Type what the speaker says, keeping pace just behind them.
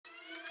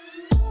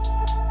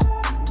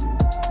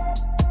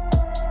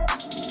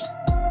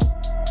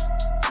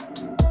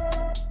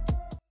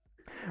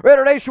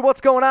Raider Nation,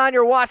 what's going on?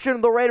 You're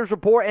watching the Raiders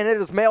Report, and it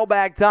is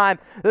mailbag time.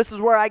 This is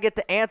where I get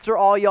to answer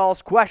all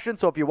y'all's questions.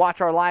 So if you watch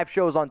our live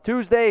shows on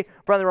Tuesday,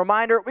 friendly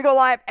reminder, we go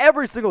live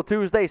every single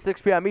Tuesday,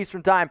 6 p.m.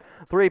 Eastern Time,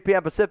 3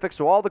 p.m. Pacific.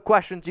 So all the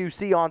questions you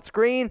see on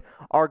screen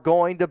are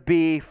going to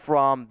be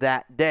from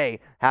that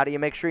day. How do you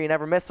make sure you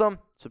never miss them?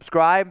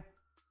 Subscribe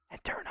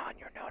and turn on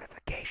your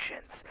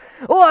notifications.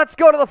 Let's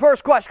go to the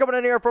first question coming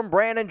in here from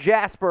Brandon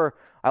Jasper.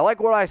 I like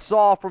what I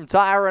saw from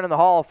Tyron in the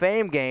Hall of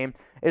Fame game.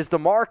 Is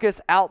DeMarcus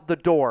out the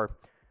door?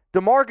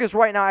 DeMarcus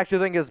right now I actually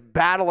think is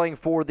battling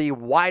for the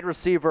wide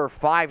receiver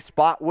 5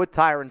 spot with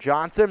Tyron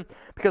Johnson,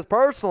 because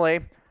personally,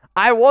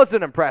 I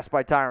wasn't impressed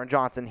by Tyron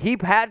Johnson. He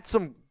had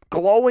some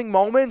glowing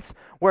moments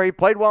where he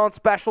played well in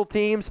special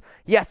teams.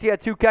 Yes, he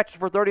had 2 catches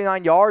for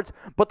 39 yards,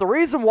 but the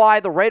reason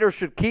why the Raiders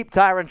should keep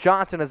Tyron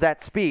Johnson is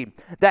that speed,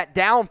 that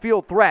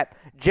downfield threat.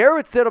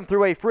 Jarrett hit him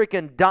through a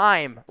freaking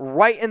dime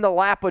right in the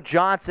lap of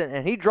Johnson,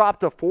 and he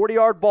dropped a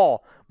 40-yard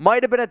ball.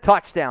 Might have been a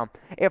touchdown.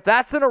 If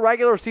that's in a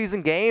regular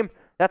season game,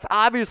 that's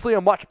obviously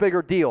a much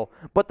bigger deal.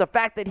 But the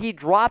fact that he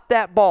dropped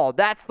that ball,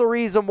 that's the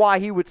reason why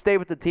he would stay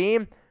with the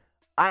team.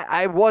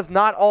 I was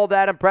not all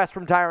that impressed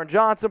from Tyron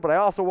Johnson, but I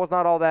also was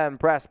not all that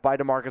impressed by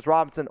Demarcus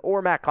Robinson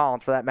or Matt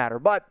Collins for that matter.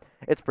 But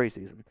it's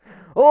preseason.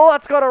 Well,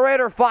 let's go to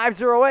Raider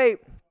 508.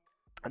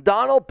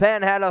 Donald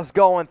Penn had us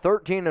going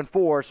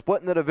 13-4,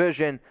 splitting the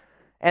division,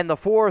 and the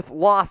 4th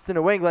loss to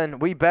New England.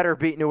 We better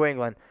beat New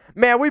England.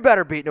 Man, we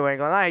better beat New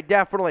England. I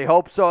definitely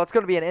hope so. It's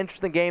going to be an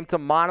interesting game to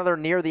monitor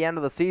near the end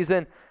of the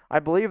season. I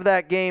believe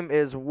that game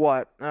is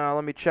what?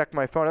 Let me check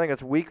my phone. I think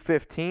it's week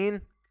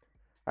 15.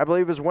 I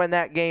believe is when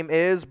that game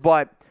is.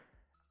 But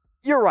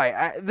you're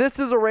right. This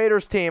is a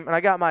Raiders team, and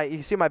I got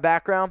you see my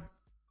background?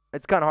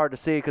 It's kind of hard to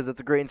see because it's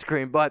a green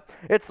screen, but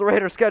it's the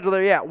Raiders schedule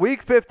there. Yeah,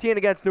 week 15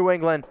 against New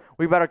England.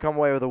 We better come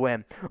away with a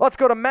win. Let's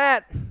go to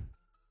Matt.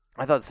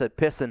 I thought it said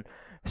pissing.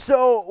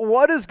 So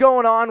what is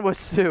going on with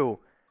Suh?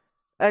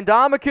 And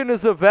Ndamukong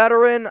is a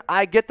veteran.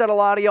 I get that a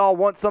lot of y'all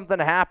want something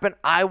to happen.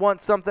 I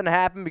want something to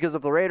happen because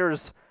if the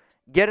Raiders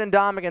get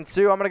Ndamukong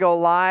Suh, I'm going to go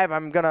live.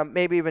 I'm going to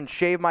maybe even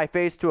shave my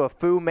face to a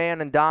Fu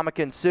Man and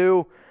Ndamukong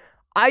Suh.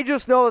 I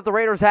just know that the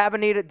Raiders have a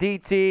need at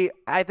DT.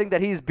 I think that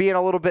he's being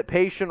a little bit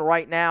patient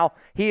right now.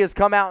 He has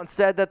come out and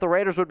said that the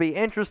Raiders would be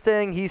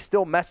interesting. He's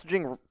still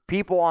messaging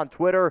people on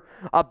Twitter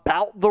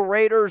about the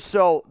Raiders,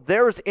 so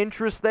there's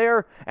interest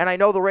there, and I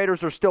know the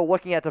Raiders are still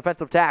looking at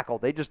defensive tackle.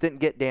 They just didn't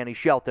get Danny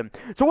Shelton.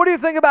 So what do you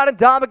think about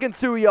Ndamukong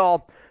Suh,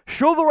 y'all?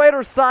 Should the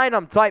Raiders sign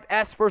him? Type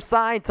S for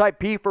sign, type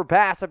P for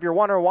pass. If you're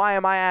wondering why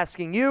am I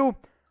asking you,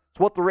 it's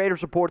what the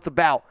Raiders Report's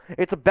about.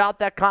 It's about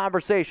that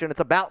conversation.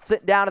 It's about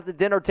sitting down at the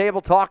dinner table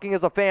talking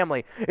as a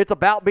family. It's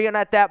about being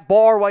at that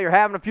bar while you're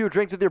having a few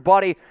drinks with your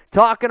buddy,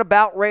 talking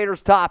about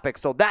Raiders topics.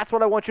 So that's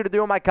what I want you to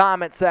do in my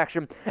comment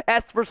section.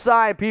 S for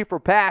sign, P for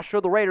pass.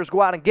 Should the Raiders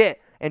go out and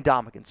get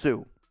Ndamukong Suh?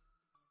 All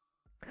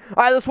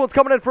right, this one's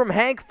coming in from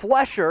Hank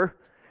Flesher.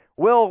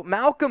 Will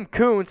Malcolm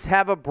Koonce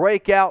have a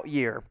breakout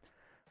year?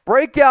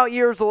 Breakout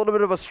year is a little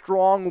bit of a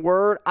strong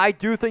word. I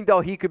do think,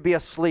 though, he could be a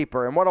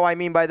sleeper. And what do I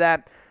mean by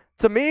that?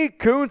 To me,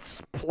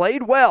 Koonce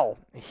played well.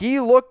 He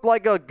looked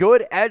like a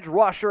good edge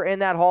rusher in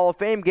that Hall of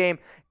Fame game.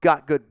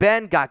 Got good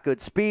bend, got good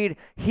speed.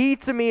 He,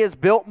 to me, is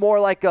built more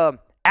like a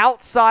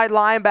outside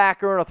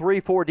linebacker in a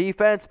 3-4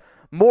 defense,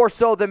 more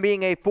so than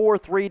being a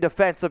 4-3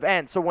 defensive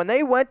end. So when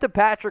they went to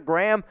Patrick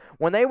Graham,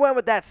 when they went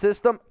with that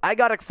system, I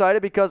got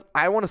excited because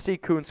I want to see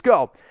Koonce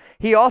go.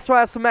 He also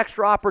has some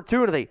extra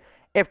opportunity.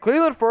 If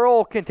Clelin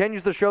Ferrell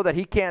continues to show that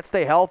he can't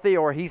stay healthy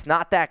or he's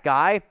not that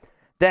guy,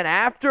 then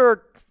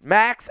after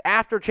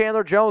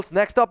Chandler Jones,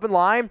 next up in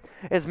line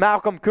is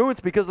Malcolm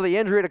Koonce because of the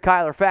injury to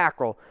Kyler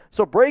Fackrell.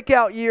 So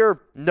breakout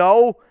year,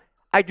 no.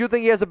 I do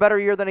think he has a better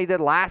year than he did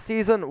last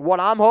season. What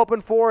I'm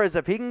hoping for is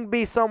if he can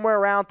be somewhere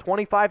around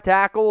 25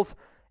 tackles,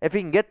 if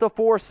he can get the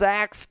 4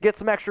 sacks, get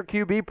some extra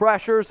QB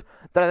pressures,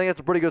 then I think it's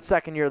a pretty good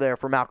second year there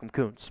for Malcolm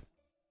Koonce.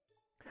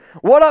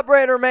 What up,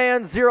 Raider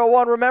Man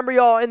 01? Remember,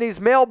 y'all, in these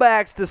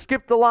mailbags to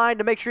skip the line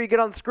to make sure you get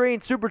on the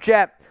screen. Super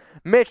chat.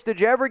 Mitch, did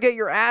you ever get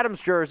your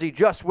Adams jersey?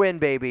 Just win,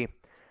 baby.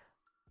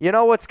 You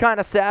know what's kind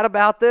of sad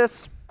about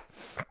this?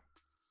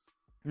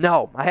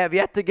 No, I have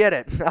yet to get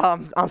it.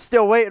 I'm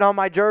still waiting on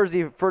my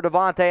jersey for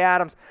Davante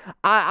Adams.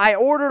 I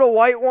ordered a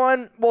white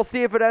one. We'll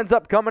see if it ends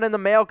up coming in the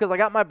mail because I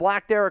got my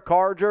black Derek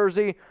Carr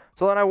jersey.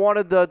 So then I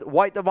wanted the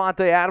white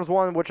Davante Adams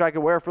one, which I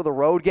could wear for the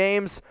road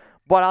games.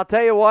 But I'll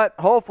tell you what,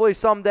 hopefully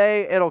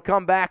someday it'll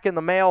come back in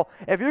the mail.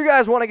 If you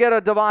guys want to get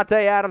a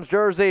Davante Adams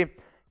jersey,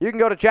 you can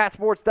go to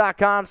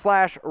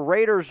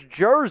chatsports.com/Raiders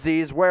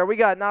jerseys, where we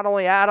got not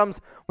only Adams,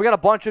 we got a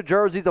bunch of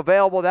jerseys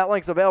available. That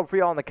link's available for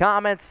you all in the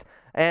comments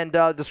and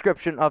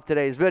description of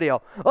today's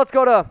video. Let's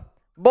go to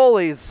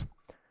Bullies.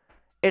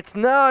 It's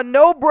no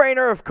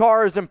no-brainer if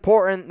Carr is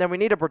important, then we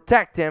need to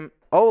protect him.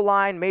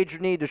 O-line, major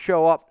need to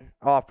show up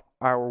off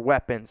our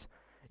weapons.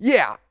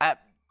 Yeah,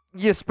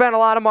 you spent a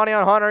lot of money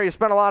on Hunter. You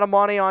spent a lot of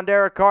money on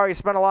Derek Carr. You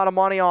spent a lot of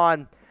money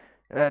on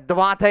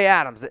Davante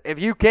Adams. If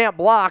you can't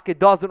block, it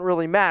doesn't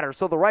really matter.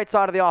 So the right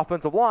side of the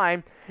offensive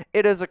line,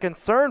 it is a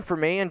concern for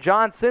me. And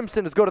John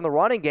Simpson is good in the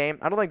running game.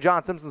 I don't think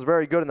John Simpson's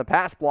very good in the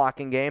pass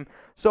blocking game.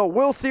 So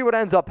we'll see what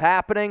ends up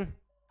happening.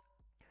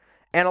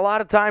 And a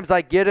lot of times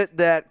I get it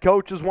that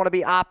coaches want to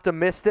be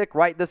optimistic,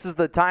 right? This is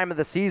the time of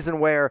the season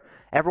where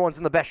everyone's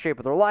in the best shape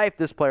of their life.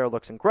 This player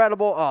looks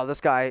incredible. Oh,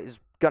 this guy is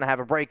going to have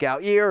a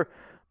breakout year.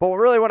 But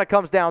really, when it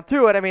comes down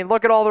to it, I mean,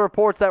 look at all the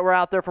reports that were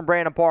out there from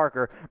Brandon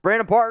Parker.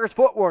 Brandon Parker's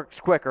footwork's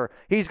quicker.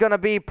 He's going to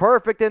be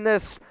perfect in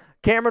this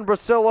Carmen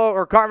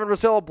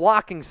Brasillo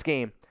blocking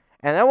scheme.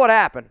 And then what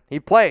happened? He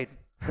played.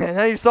 And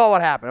then you saw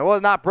what happened. It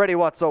was not pretty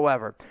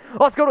whatsoever.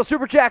 Let's go to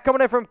Super Chat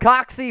coming in from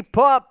Coxie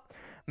Pup.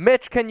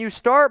 Mitch, can you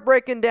start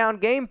breaking down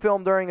game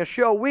film during a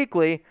show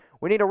weekly?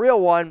 We need a real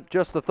one.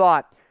 Just a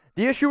thought.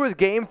 The issue with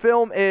game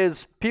film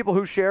is people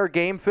who share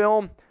game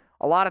film,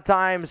 a lot of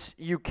times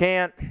you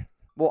can't.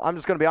 Well, I'm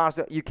just going to be honest.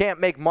 You can't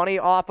make money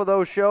off of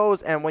those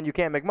shows, and when you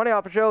can't make money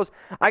off of shows,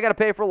 I got to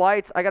pay for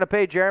lights. I got to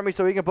pay Jeremy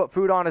so he can put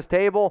food on his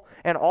table.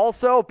 And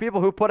also, people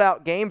who put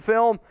out game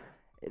film,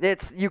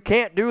 you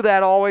can't do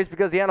that always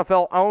because the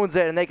NFL owns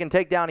it, and they can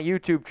take down a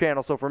YouTube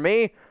channel. So for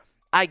me,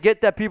 I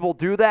get that people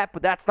do that,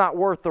 but that's not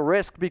worth the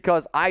risk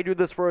because I do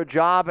this for a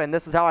job, and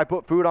this is how I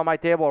put food on my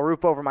table, a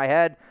roof over my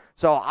head.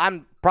 So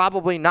I'm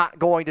probably not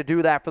going to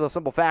do that for the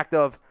simple fact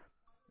of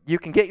you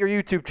can get your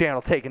YouTube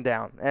channel taken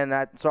down. And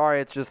it's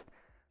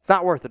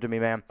not worth it to me,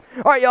 man.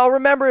 All right, y'all,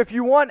 remember, if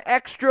you want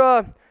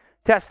extra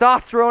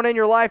testosterone in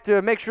your life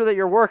to make sure that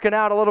you're working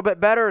out a little bit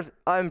better,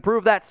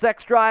 improve that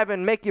sex drive,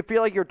 and make you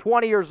feel like you're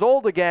 20 years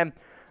old again,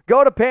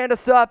 go to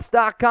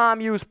pandasups.com,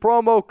 use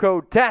promo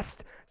code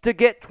TEST to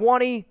get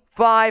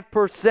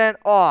 25%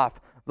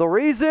 off. The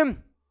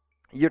reason?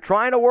 You're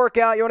trying to work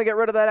out, you want to get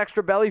rid of that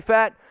extra belly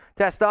fat.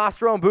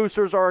 Testosterone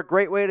boosters are a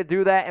great way to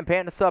do that, and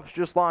Panda Supps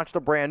just launched a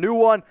brand new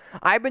one.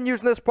 I've been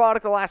using this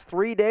product the last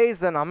 3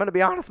 days, and I'm going to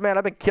be honest, man,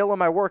 I've been killing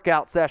my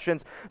workout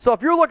sessions. So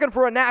if you're looking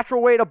for a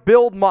natural way to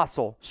build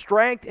muscle,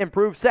 strength,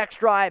 improve sex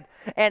drive,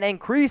 and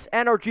increase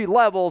energy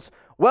levels,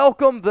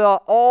 welcome the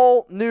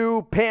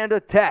all-new Panda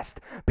Test.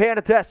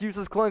 Panda Test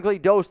uses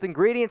clinically dosed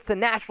ingredients to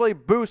naturally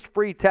boost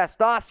free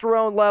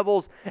testosterone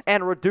levels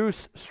and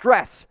reduce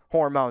stress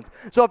hormones.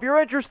 So if you're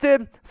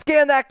interested,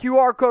 scan that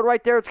QR code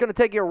right there. It's going to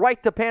take you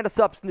right to Panda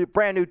Supps'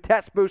 brand new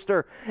test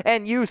booster,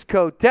 and use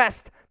code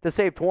TEST to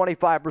save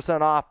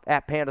 25% off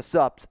at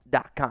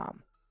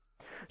pandasups.com.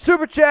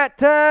 Super chat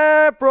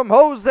time from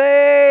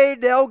Jose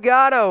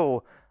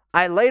Delgado.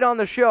 I laid on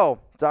the show.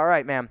 It's all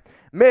right, man.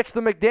 Mitch,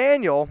 the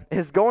McDaniel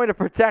is going to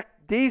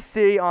protect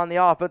DC on the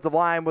offensive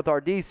line with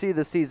our DC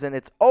this season.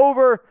 It's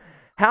over.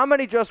 How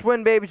many just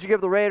win babies you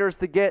give the Raiders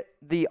to get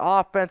the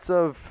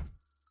offensive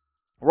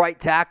right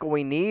tackle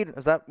we need?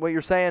 Is that what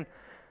you're saying?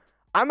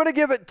 I'm going to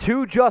give it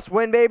 2 just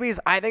win babies.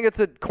 I think it's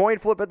a coin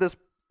flip at this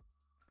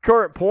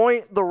current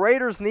point. The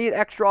Raiders need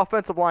extra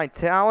offensive line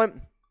talent.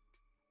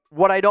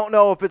 What I don't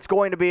know if it's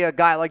going to be a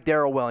guy like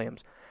Darrell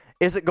Williams.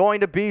 Is it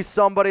going to be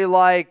somebody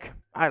like,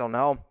 I don't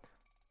know,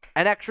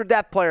 an extra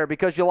depth player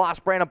because you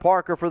lost Brandon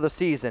Parker for the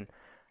season?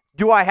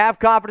 Do I have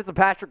confidence in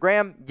Patrick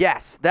Graham?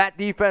 Yes. That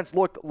defense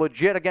looked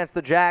legit against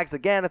the Jags.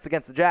 Again, it's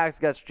against the Jags,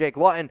 against Jake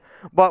Luton.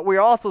 But we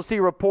also see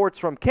reports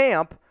from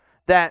camp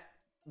that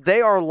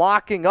they are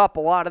locking up a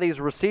lot of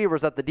these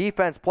receivers, that the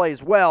defense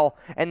plays well,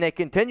 and they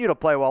continue to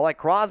play well. Like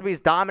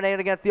Crosby's dominating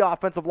against the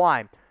offensive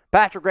line.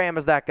 Patrick Graham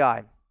is that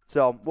guy.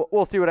 So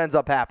we'll see what ends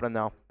up happening,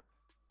 though.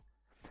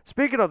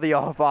 Speaking of the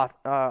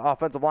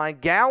offensive line,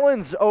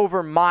 gallons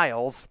over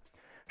miles.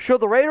 Should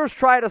the Raiders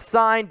try to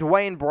sign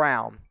Duane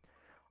Brown?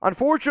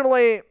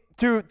 Unfortunately,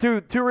 two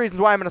reasons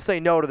why I'm going to say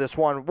no to this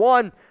one.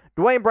 One,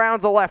 Duane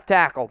Brown's a left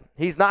tackle.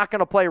 He's not going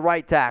to play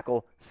right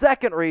tackle.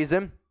 Second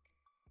reason,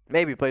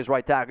 maybe he plays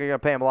right tackle. You're going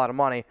to pay him a lot of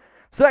money.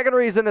 Second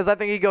reason is I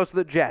think he goes to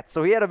the Jets.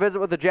 So he had a visit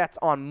with the Jets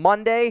on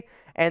Monday,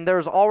 and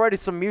there's already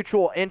some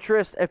mutual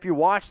interest. If you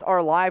watched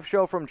our live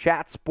show from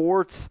Chat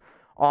Sports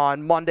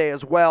on Monday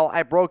as well,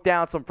 I broke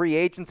down some free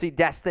agency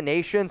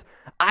destinations.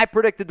 I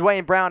predicted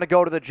Duane Brown to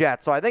go to the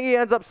Jets. So I think he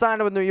ends up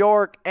signing with New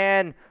York,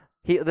 and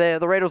the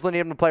Raiders will need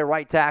him to play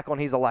right tackle,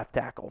 and he's a left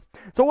tackle.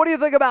 So what do you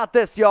think about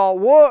this,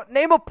 y'all?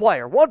 Name a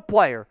player, one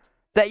player,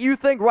 that you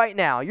think right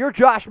now. You're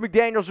Josh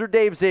McDaniels, you're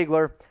Dave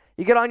Ziegler.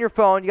 You get on your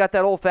phone, you got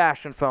that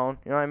old-fashioned phone.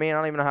 You know what I mean? I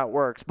don't even know how it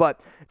works.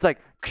 But it's like,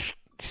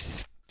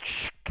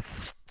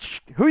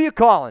 who you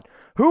calling?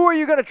 Who are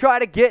you going to try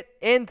to get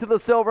into the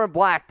silver and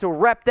black to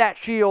rep that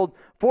shield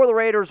for the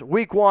Raiders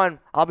week 1?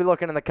 I'll be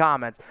looking in the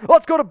comments.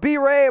 Let's go to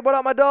B-Ray. What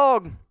up, my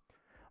dog?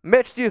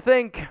 Mitch, do you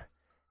think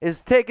is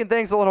taking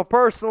things a little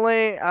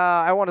personally?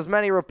 I want as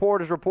many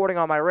reporters reporting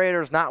on my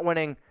Raiders not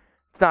winning.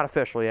 It's not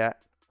official yet.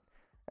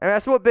 And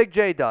that's what Big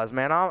J does,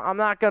 man. I'm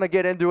not going to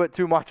get into it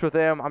too much with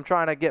him. I'm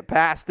trying to get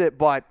past it.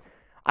 But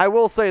I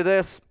will say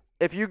this.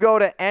 If you go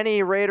to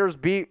any Raiders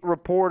beat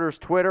reporter's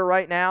Twitter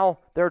right now,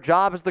 their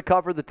job is to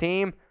cover the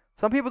team.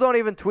 Some people don't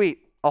even tweet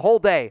a whole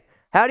day.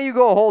 How do you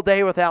go a whole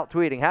day without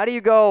tweeting? How do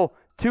you go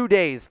 2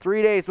 days,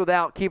 3 days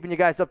without keeping you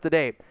guys up to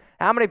date?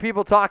 How many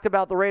people talked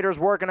about the Raiders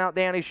working out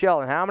Danny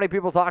Shelton? How many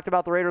people talked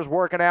about the Raiders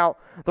working out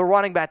the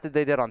running back that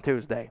they did on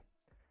Tuesday?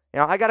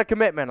 I got a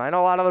commitment. I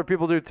know a lot of other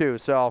people do too,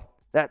 so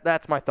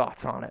that's my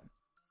thoughts on it.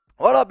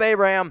 What up,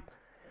 Abraham?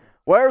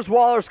 Where's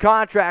Waller's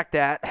contract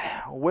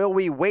at? Will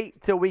we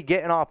wait till we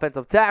get an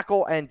offensive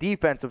tackle and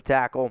defensive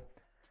tackle?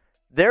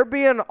 They're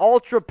being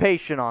ultra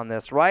patient on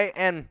this, right?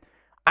 And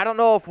I don't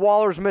know if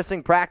Waller's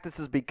missing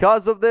practices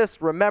because of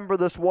this. Remember,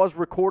 this was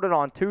recorded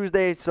on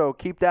Tuesday, so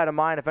keep that in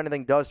mind if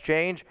anything does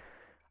change.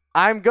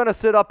 I'm going to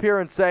sit up here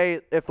and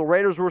say if the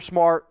Raiders were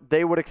smart,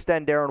 they would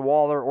extend Darren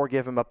Waller or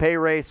give him a pay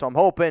raise, so I'm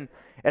hoping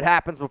it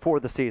happens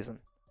before the season.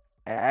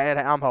 And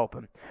I'm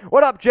hoping.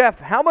 What up, Jeff?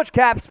 How much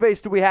cap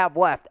space do we have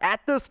left? At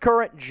this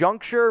current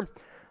juncture,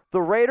 the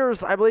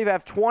Raiders, I believe,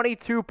 have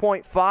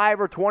 $22.5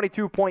 or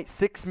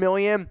 $22.6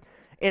 million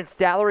in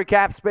salary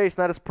cap space,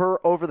 and that is per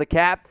over the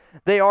cap.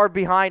 They are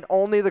behind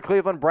only the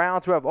Cleveland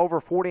Browns, who have over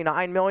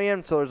 $49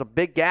 million, so there's a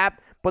big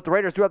gap. But the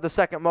Raiders do have the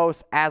second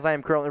most, as I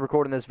am currently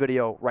recording this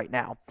video right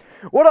now.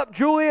 What up,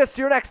 Julius?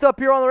 You're next up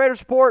here on the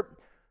Raiders Report.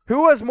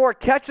 Who has more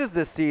catches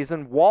this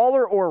season,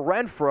 Waller or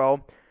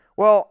Renfrow?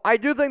 Well, I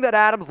do think that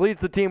Adams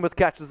leads the team with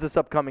catches this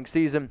upcoming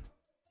season.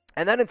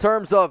 And then in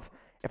terms of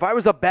if I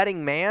was a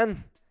betting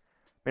man,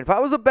 I'm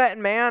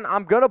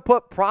going to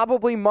put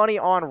probably money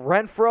on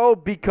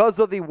Renfrow because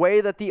of the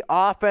way that the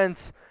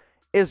offense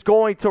is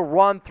going to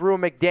run through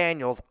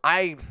McDaniels.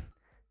 I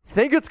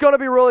think it's going to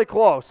be really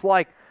close.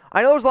 Like,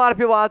 I know there's a lot of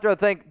people out there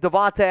that think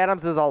Davante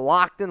Adams is a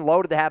locked and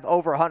loaded to have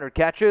over 100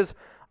 catches.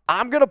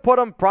 I'm going to put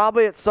him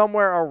probably at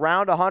somewhere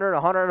around 100,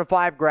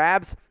 105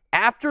 grabs.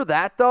 After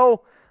that,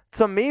 though,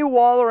 to me,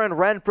 Waller and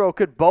Renfrow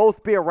could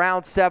both be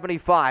around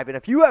 75. And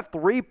if you have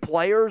three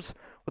players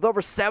with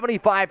over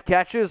 75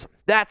 catches,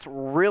 that's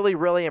really,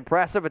 really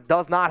impressive. It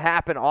does not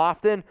happen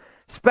often,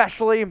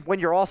 especially when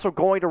you're also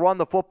going to run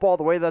the football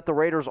the way that the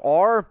Raiders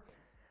are.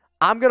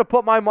 I'm going to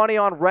put my money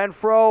on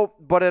Renfrow,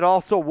 but it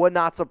also would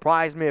not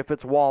surprise me if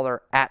it's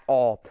Waller at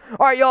all.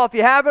 All right, y'all, if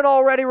you haven't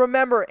already,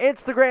 remember,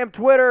 Instagram,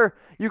 Twitter,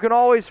 you can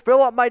always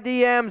fill up my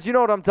DMs. You know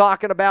what I'm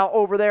talking about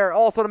over there.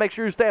 Also, to make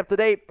sure you stay up to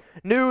date,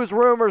 news,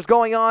 rumors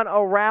going on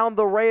around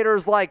the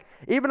Raiders. Like,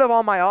 even if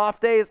on my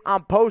off days,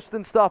 I'm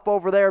posting stuff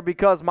over there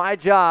because my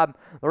job,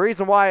 the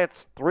reason why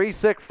it's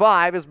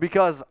 365 is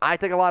because I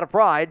take a lot of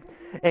pride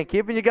in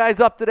keeping you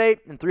guys up to date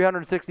in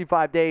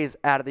 365 days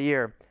out of the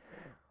year.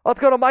 Let's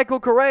go to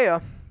Michael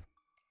Correa.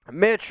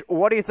 Mitch,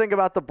 what do you think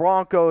about the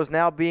Broncos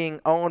now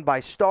being owned by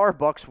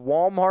Starbucks,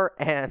 Walmart,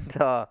 and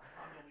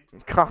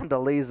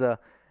Condoleezza?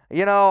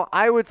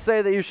 I would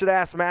say that you should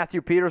ask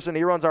Matthew Peterson.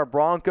 He runs our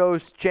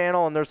Broncos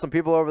channel, and there's some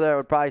people over there that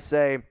would probably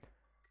say,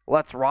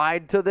 let's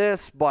ride to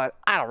this, but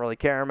I don't really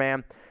care,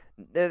 man.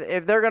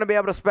 If they're going to be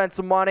able to spend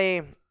some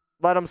money,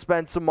 let them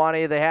spend some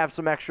money. They have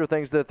some extra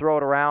things to throw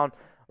it around.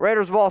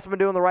 Raiders have also been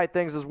doing the right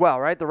things as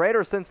well, right? The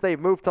Raiders, since they've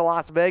moved to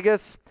Las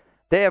Vegas,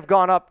 they have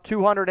gone up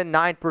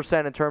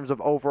 209% in terms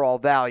of overall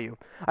value.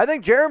 I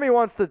think Jeremy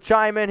wants to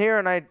chime in here,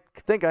 and I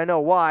think I know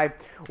why.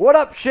 What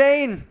up,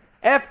 Shane?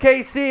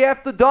 FKC,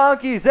 F the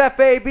Donkeys,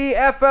 FAB,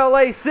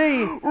 FLAC.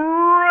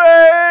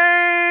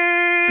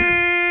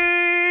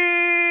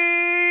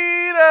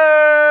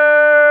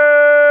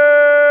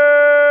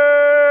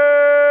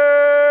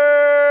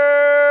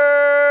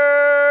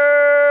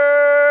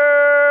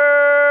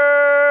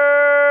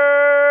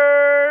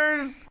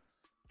 Raiders!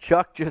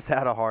 Chuck just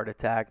had a heart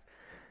attack.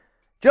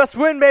 Just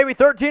win, baby.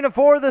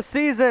 13-4 this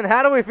season.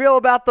 How do we feel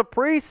about the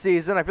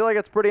preseason? I feel like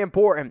it's pretty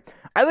important.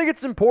 I think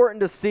it's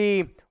important to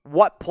see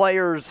what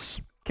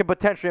players can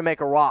potentially make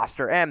a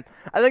roster. And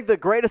I think the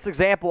greatest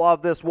example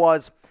of this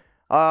was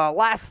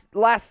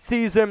last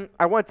season,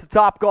 I went to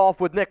Topgolf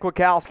with Nick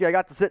Kwiatkowski. I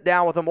got to sit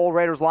down with him, old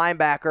Raiders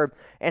linebacker,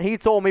 and he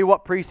told me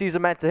what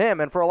preseason meant to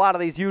him. And for a lot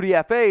of these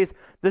UDFAs,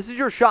 this is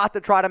your shot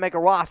to try to make a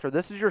roster.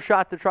 This is your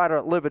shot to try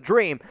to live a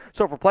dream.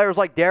 So for players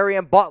like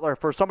Darian Butler,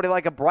 for somebody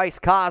like a Bryce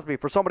Cosby,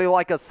 for somebody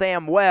like a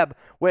Sam Webb,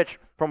 which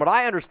from what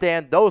I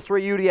understand, those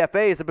three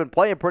UDFAs have been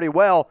playing pretty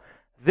well,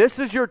 this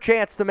is your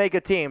chance to make a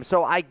team.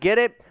 So I get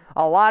it.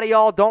 A lot of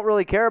y'all don't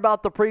really care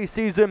about the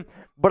preseason,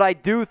 but I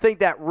do think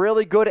that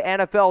really good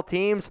NFL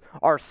teams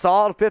are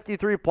solid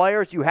 53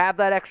 players. You have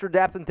that extra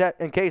depth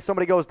in case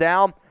somebody goes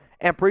down,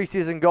 and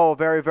preseason go a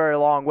very, very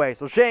long way.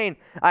 So, Shane,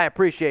 I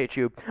appreciate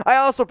you. I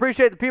also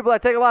appreciate the people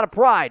that take a lot of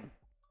pride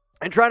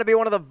in trying to be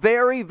one of the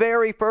very,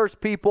 very first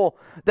people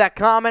that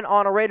comment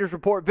on a Raiders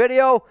Report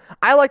video.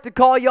 I like to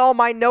call y'all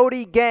my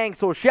Noti gang,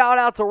 so shout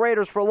out to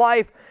Raiders for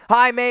Life,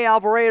 Jaime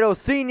Alvarado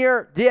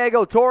Sr.,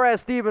 Diego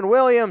Torres, Stephen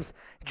Williams,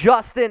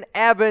 Justin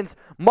Evans.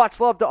 Much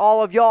love to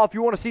all of y'all. If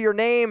you want to see your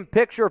name,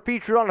 picture,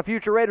 featured on a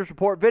future Raiders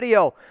Report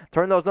video,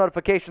 turn those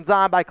notifications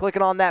on by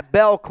clicking on that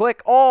bell.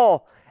 Click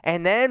all.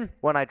 And then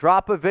when I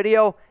drop a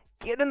video,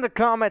 get in the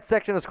comment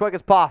section as quick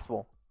as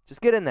possible.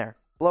 Just get in there.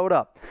 Blow it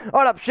up.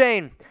 What up,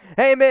 Shane?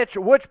 Hey, Mitch,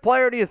 which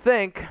player do you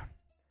think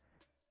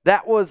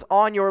that was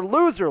on your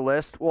loser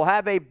list will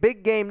have a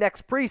big game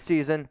next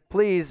preseason?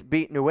 Please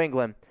beat New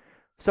England.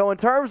 So in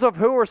terms of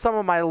who are some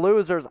of my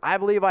losers, I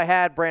believe I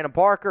had Brandon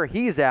Parker.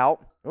 He's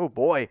out. Oh,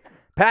 boy.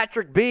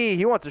 Patrick B.,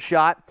 he wants a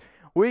shot.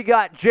 We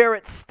got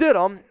Jarrett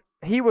Stidham.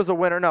 He was a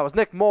winner. No, it was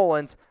Nick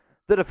Mullins.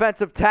 The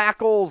defensive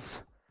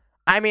tackles,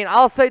 I mean,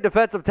 I'll say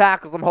defensive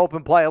tackles I'm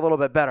hoping play a little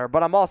bit better,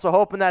 but I'm also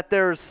hoping that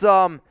there's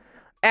some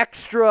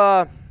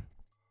extra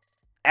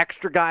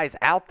guys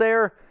out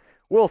there.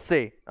 We'll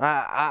see.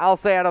 I'll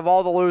say out of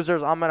all the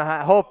losers, I'm going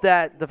to hope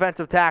that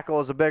defensive tackle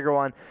is a bigger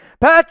one.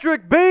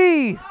 Patrick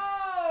B.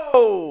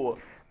 Oh!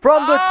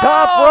 From the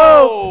top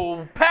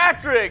row.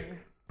 Patrick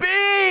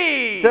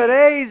B.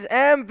 Today's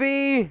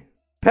MV,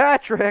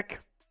 Patrick.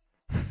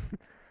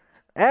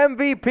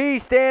 MVP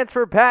stands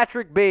for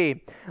Patrick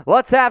B.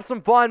 Let's have some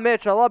fun,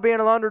 Mitch. I love being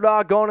an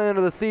underdog going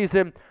into the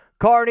season.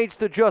 Carr needs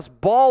to just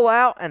ball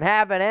out and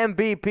have an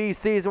MVP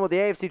season with the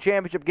AFC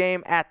Championship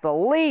game at the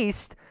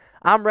least.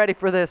 I'm ready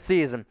for this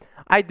season.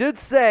 I did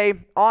say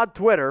on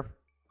Twitter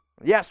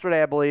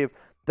yesterday, I believe,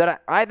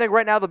 that I think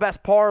right now the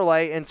best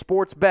parlay in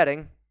sports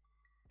betting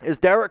is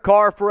Derek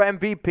Carr for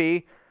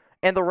MVP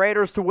and the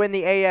Raiders to win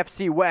the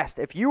AFC West.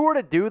 If you were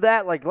to do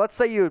that, like let's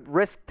say you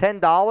risk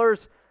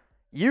 $10,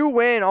 you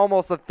win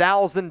almost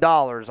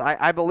 $1,000,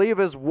 I believe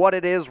is what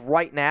it is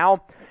right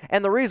now.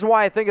 And the reason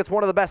why I think it's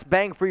one of the best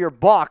bang for your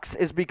bucks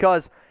is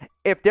because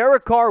if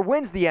Derek Carr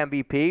wins the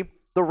MVP,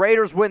 the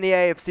Raiders win the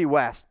AFC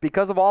West.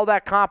 Because of all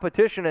that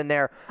competition in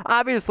there,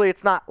 obviously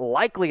it's not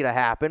likely to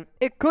happen.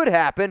 It could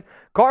happen.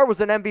 Carr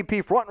was an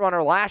MVP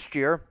frontrunner last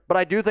year, but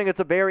I do think it's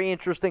a very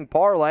interesting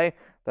parlay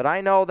that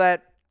I know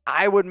that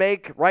I would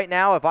make right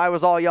now if I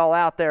was all y'all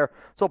out there.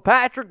 So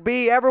Patrick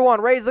B, everyone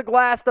raise a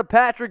glass to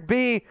Patrick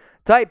B.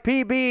 Type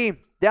PB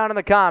down in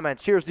the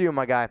comments. Cheers to you,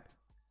 my guy.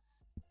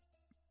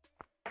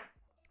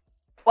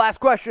 Last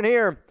question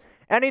here.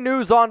 Any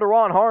news on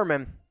Duane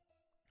Harmon?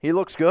 He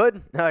looks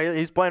good.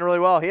 He's playing really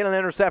well. He had an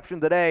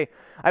interception today.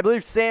 I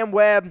believe Sam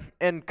Webb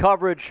in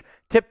coverage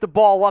tipped the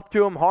ball up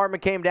to him. Harmon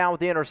came down with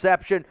the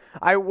interception.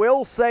 I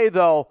will say,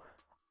 though,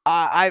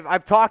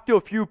 I've talked to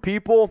a few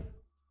people.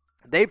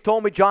 They've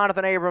told me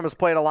Jonathan Abram has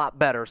played a lot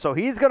better. So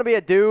he's going to be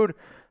a dude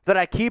that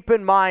I keep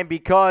in mind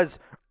because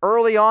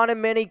early on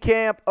in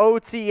minicamp,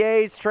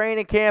 OTAs,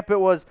 training camp, it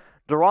was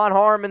Duane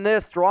Harmon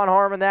this, Duane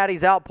Harmon that.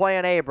 He's out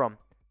playing Abram.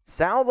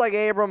 Sounds like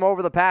Abram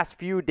over the past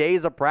few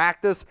days of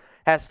practice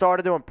has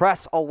started to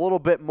impress a little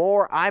bit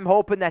more. I'm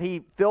hoping that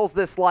he fills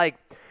this like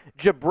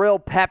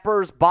Jabril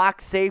Peppers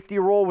box safety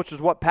role, which is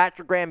what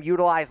Patrick Graham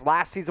utilized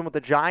last season with the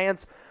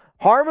Giants.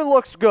 Harmon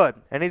looks good,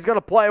 and he's going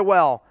to play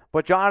well,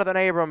 but Jonathan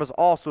Abram is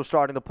also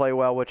starting to play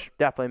well, which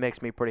definitely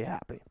makes me pretty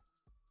happy.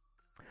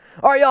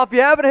 All right, y'all, if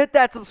you haven't hit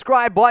that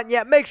subscribe button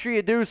yet, make sure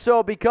you do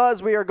so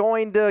because we are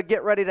going to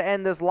get ready to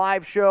end this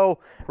live show.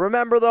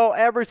 Remember, though,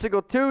 every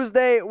single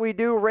Tuesday we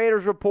do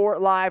Raiders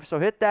Report live, so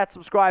hit that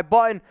subscribe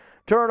button,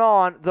 turn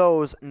on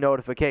those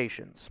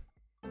notifications.